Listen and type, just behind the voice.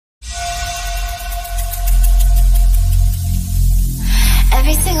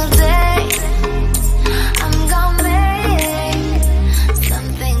single day I'm gonna make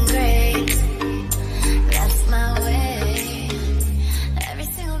something great. That's my way. Every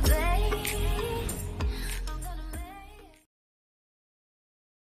single day I'm gonna make.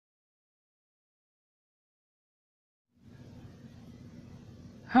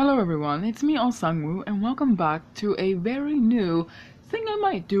 Hello everyone, it's me, Sangwoo, and welcome back to a very new thing I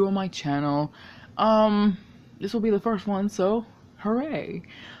might do on my channel. This will be the first one, so hooray!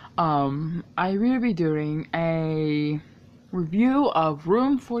 I will be doing a review of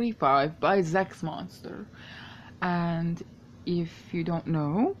Room 45 by Zex Monster. And if you don't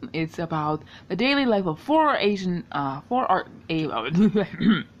know, it's about the daily life of four Asian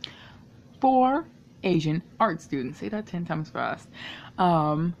art students, say that 10 times fast,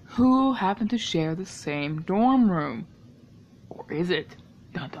 who happen to share the same dorm room. Or is it?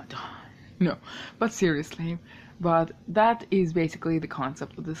 Dun dun dun. No, but seriously, but that is basically the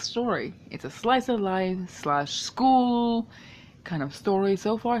concept of this story. It's a slice of life / school kind of story.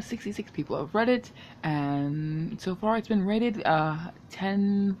 So far, 66 people have read it, and so far it's been rated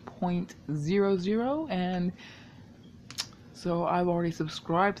 10.00, and so I've already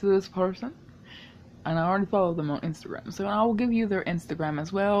subscribed to this person. And I already follow them on Instagram, so I will give you their Instagram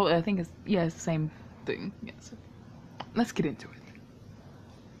as well. I think it's the same thing. Yes. Let's get into it.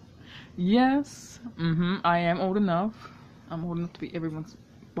 Yes, I am old enough. I'm old enough to be everyone's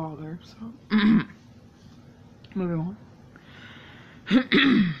father. So moving on.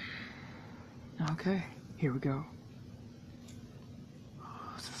 Okay, here we go.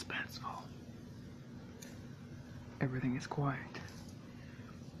 Oh, suspenseful. Everything is quiet.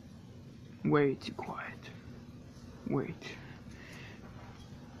 Way too quiet. Wait.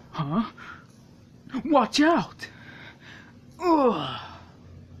 Huh? Watch out! Ugh!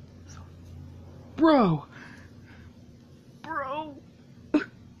 Bro!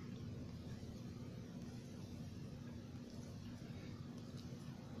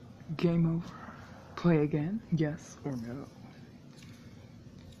 Game over. Play again? Yes or no?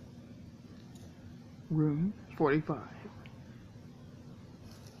 Room 45.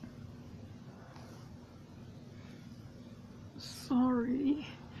 Sorry.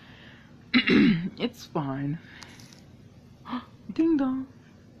 It's fine. Ding dong.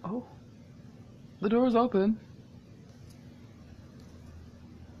 Oh. The door's open.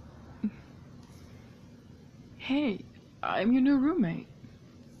 Hey, I'm your new roommate.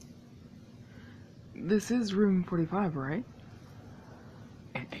 This is room 45, right?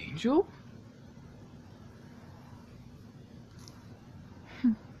 An angel?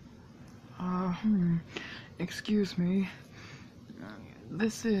 Excuse me.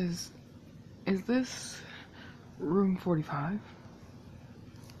 Is this room 45?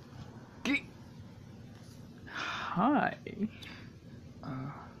 Hi.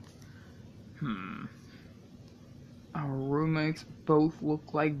 Our roommates both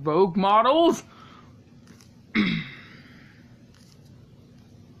look like Vogue models?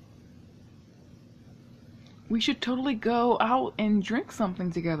 We should totally go out and drink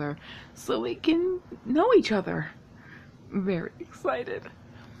something together so we can know each other. Very excited.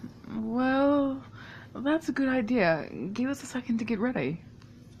 Well, that's a good idea. Give us a second to get ready.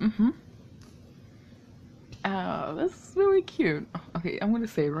 This is really cute. Okay, I'm gonna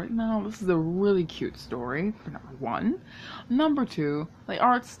say right now, this is a really cute story, for number one. Number two, the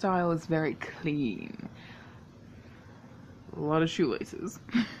art style is very clean. A lot of shoelaces.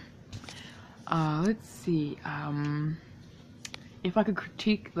 Let's see, if I could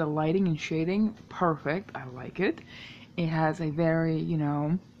critique the lighting and shading, perfect, I like it. It has a very,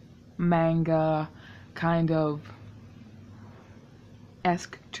 manga kind of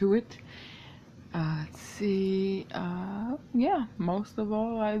esque to it. Let's see, yeah, most of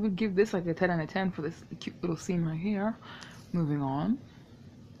all, I would give this like a 10 out of 10 for this cute little scene right here. Moving on.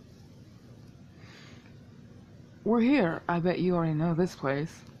 We're here. I bet you already know this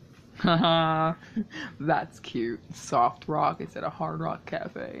place. Haha, that's cute. Soft rock instead of hard rock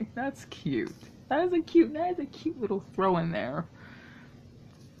cafe. That's cute. That is a cute little throw in there.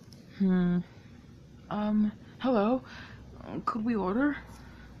 Hello? Could we order?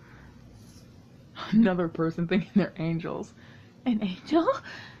 Another person thinking they're angels. An angel?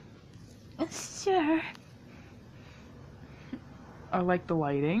 Sure. I like the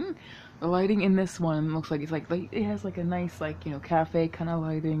lighting. The lighting in this one looks like it has like a nice cafe kind of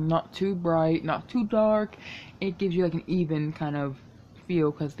lighting. Not too bright, not too dark. It gives you like an even kind of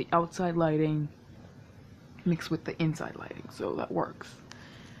feel because the outside lighting mixed with the inside lighting, so that works.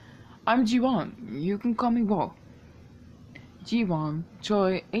 I'm Jiwon. You can call me Wo. Jiwon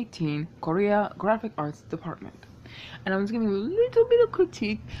Choi, 18, Korea Graphic Arts Department. And I'm just giving you a little bit of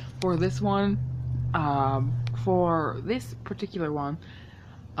critique for this one. For this particular one,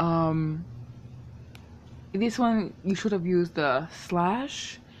 this one you should have used the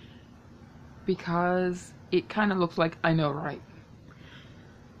slash because it kind of looks like I know, right?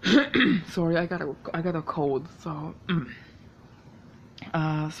 Sorry, I got a cold, so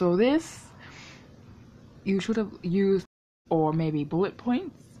so this you should have used, or maybe bullet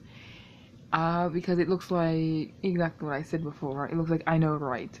points, because it looks like exactly what I said before. It looks like I know,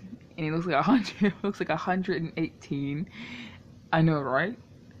 right? And it looks like 100. It looks like 118. I know, right?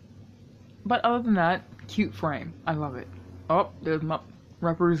 But other than that, cute frame. I love it. Oh, there's my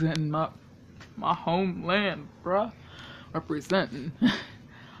representing my homeland, bruh. Representing.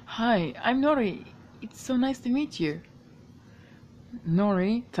 Hi, I'm Nori. It's so nice to meet you.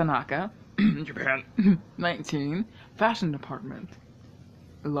 Nori Tanaka, Japan, 19, fashion department.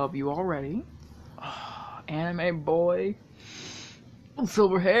 Love you already. Oh, anime boy.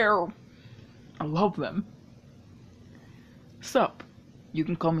 Silver hair. I love them. Sup, you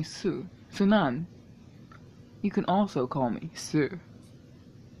can call me Su. Sunan. You can also call me Su.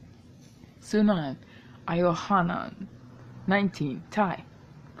 Sunan. Ayohanan. 19, Thai.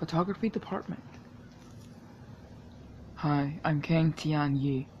 Photography department. Hi, I'm Kang Tian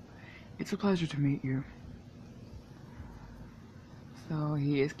Yi. It's a pleasure to meet you. So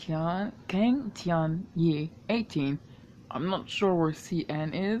he is Kang Tian Yi, 18. I'm not sure where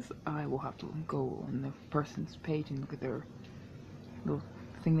CN is. I will have to go on the person's page and look at their little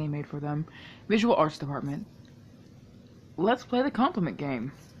thing they made for them. Visual arts department. Let's play the compliment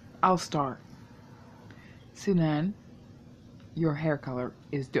game. I'll start. Sunan, your hair color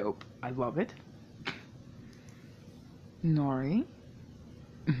is dope. I love it. Nori,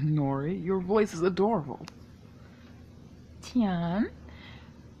 your voice is adorable. Tian,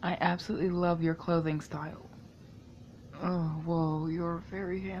 I absolutely love your clothing style. Oh, whoa, you're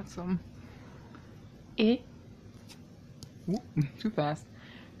very handsome. Ooh, too fast.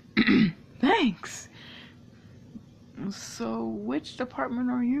 Thanks. So, which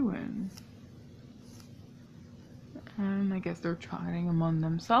department are you in? And I guess they're chatting among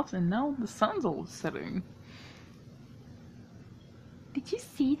themselves, and now the sun's all setting. Did you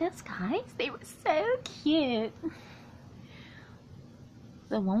see those guys? They were so cute.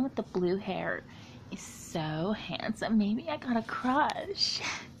 The one with the blue hair is so handsome. Maybe I got a crush.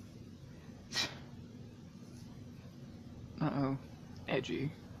 Uh-oh. Edgy.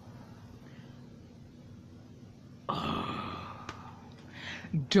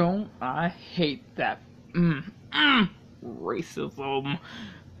 Don't I hate that? Racism.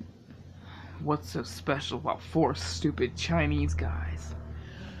 What's so special about 4 stupid Chinese guys?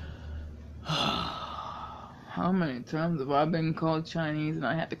 How many times have I been called Chinese and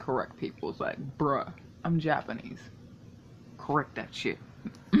I had to correct people? It's like, bruh, I'm Japanese. Correct that shit.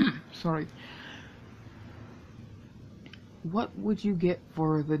 Sorry. What would you get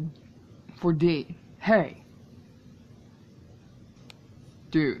for D? Hey.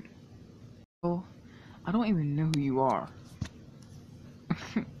 Dude. Well, I don't even know who you are.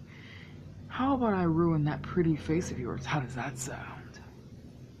 How about I ruin that pretty face of yours? How does that sound?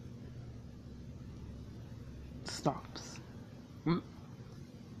 Stops.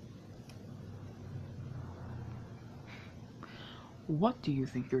 What do you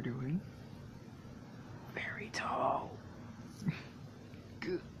think you're doing? Very tall.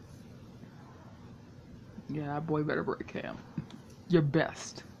 Good. Yeah, that boy better break camp. Your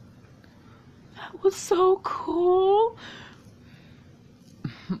best. That was so cool.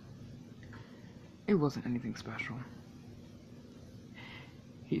 It wasn't anything special.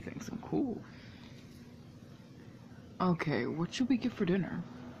 He thinks I'm cool. Okay, what should we get for dinner?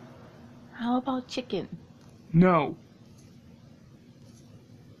 How about chicken? No.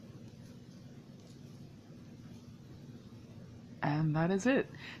 And that is it.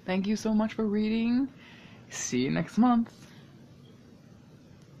 Thank you so much for reading. See you next month.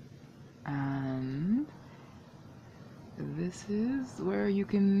 And this is where you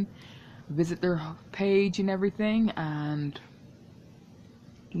can visit their page and everything, and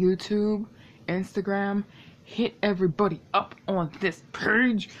YouTube, Instagram. Hit everybody up on this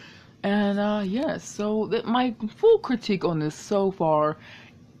page. And yes, so my full critique on this so far,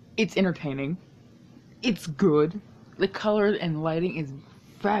 it's entertaining, it's good, the color and lighting is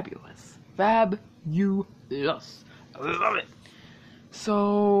fabulous, fabulous, I love it.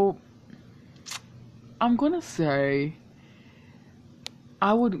 So I'm gonna say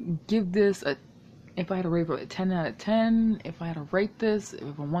I would give this a, if I had to rate it a 10 out of 10, if I had to rate this,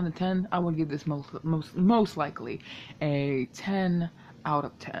 if from 1 to 10, I would give this most likely a 10 out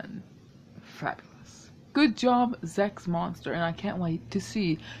of 10. Fabulous. Good job, Zex Monster, and I can't wait to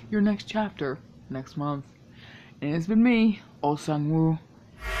see your next chapter next month. And it's been me, Sangwoo.